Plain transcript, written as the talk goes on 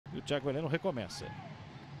o Thiago Heleno recomeça.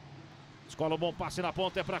 Escola um bom passe na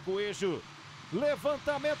ponta, é para Coelho.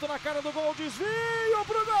 Levantamento na cara do gol, desvio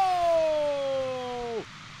pro gol!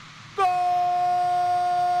 Gol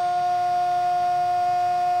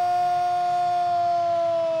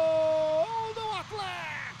do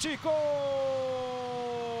Atlético!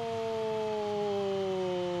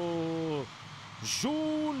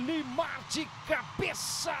 Julimar de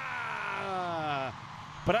cabeça!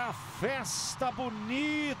 Pra festa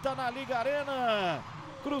bonita na Liga Arena.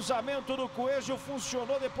 Cruzamento do Coelho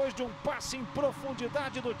funcionou depois de um passe em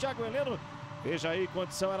profundidade do Thiago Heleno. Veja aí,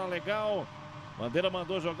 condição era legal. Bandeira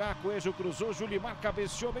mandou jogar, Coelho cruzou, Julimar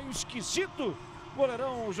cabeceou meio esquisito.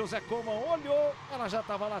 Goleirão José Coman olhou, ela já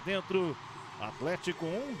estava lá dentro. Atlético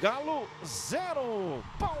 1, Galo 0.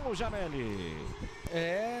 Paulo Jamelli.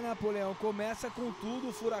 Napoleão, começa com tudo,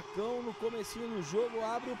 o Furacão no comecinho do jogo,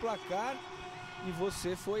 abre o placar e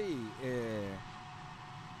você foi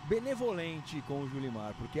benevolente com o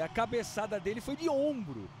Julimar, porque a cabeçada dele foi de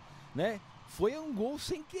ombro, né? Foi um gol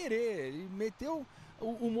sem querer, ele meteu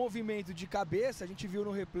o movimento de cabeça, a gente viu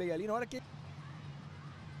no replay ali, na hora que...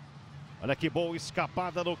 Olha que boa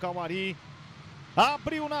escapada do Calmarim.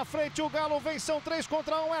 Abriu na frente o Galo, vem, são 3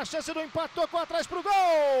 contra 1, é a chance do empate, tocou atrás pro gol!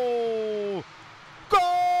 Gol!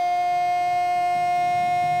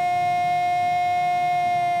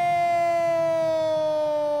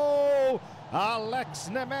 Alex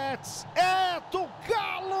Nemetz é do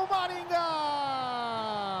Galo Maringá!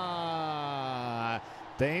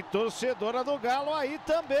 Tem torcedora do Galo aí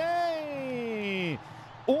também!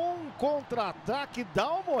 Um contra-ataque,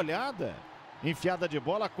 dá uma olhada. Enfiada de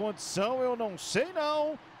bola, condição eu não sei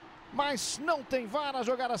não, mas não tem VAR, a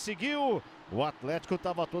jogada seguiu. O Atlético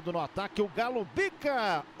estava todo no ataque, o Galo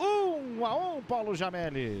bica. 1-1, Paulo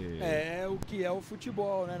Jamelli. O que é o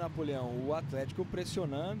futebol, né, Napoleão? O Atlético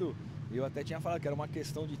pressionando. Eu até tinha falado que era uma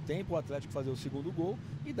questão de tempo o Atlético fazer o segundo gol.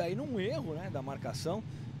 E daí num erro, né, da marcação.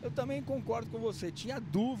 Eu também concordo com você. Tinha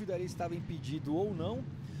dúvida ali se estava impedido ou não.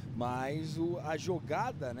 Mas a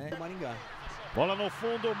jogada, né, Maringá. Bola no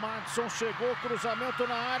fundo, Madison chegou, cruzamento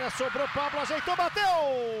na área, sobrou, Pablo ajeitou, bateu!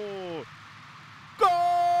 Gol!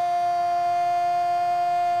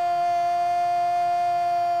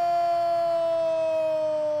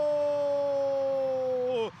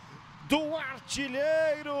 Do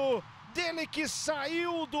artilheiro, dele que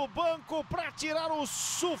saiu do banco para tirar o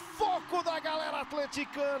sufoco da galera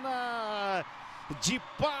atleticana, de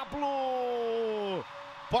Pablo.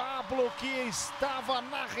 Pablo, que estava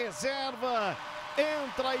na reserva,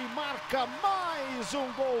 entra e marca mais um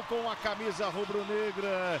gol com a camisa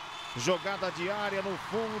rubro-negra. Jogada de área no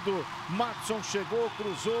fundo, Madison chegou,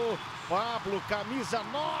 cruzou, Pablo, camisa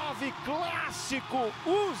 9, clássico,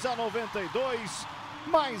 usa 92,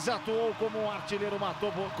 mas atuou como um artilheiro,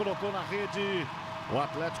 matou, colocou na rede. O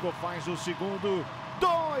Atlético faz o segundo,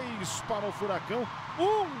 2 para o Furacão,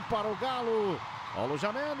 1 para o Galo. Paulo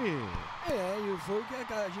Jamelli. E foi o que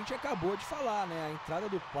a gente acabou de falar, né? A entrada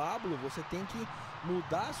do Pablo, você tem que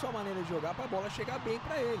mudar a sua maneira de jogar para a bola chegar bem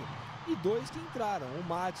para ele. E 2 que entraram, o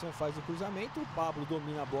Madison faz o cruzamento, o Pablo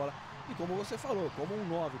domina a bola e, como você falou, como um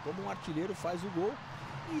 9, como um artilheiro, faz o gol.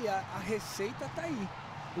 E a receita tá aí.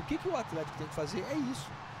 O que o Atlético tem que fazer é isso,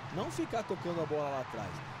 não ficar tocando a bola lá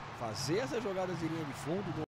atrás, fazer essas jogadas de linha de fundo.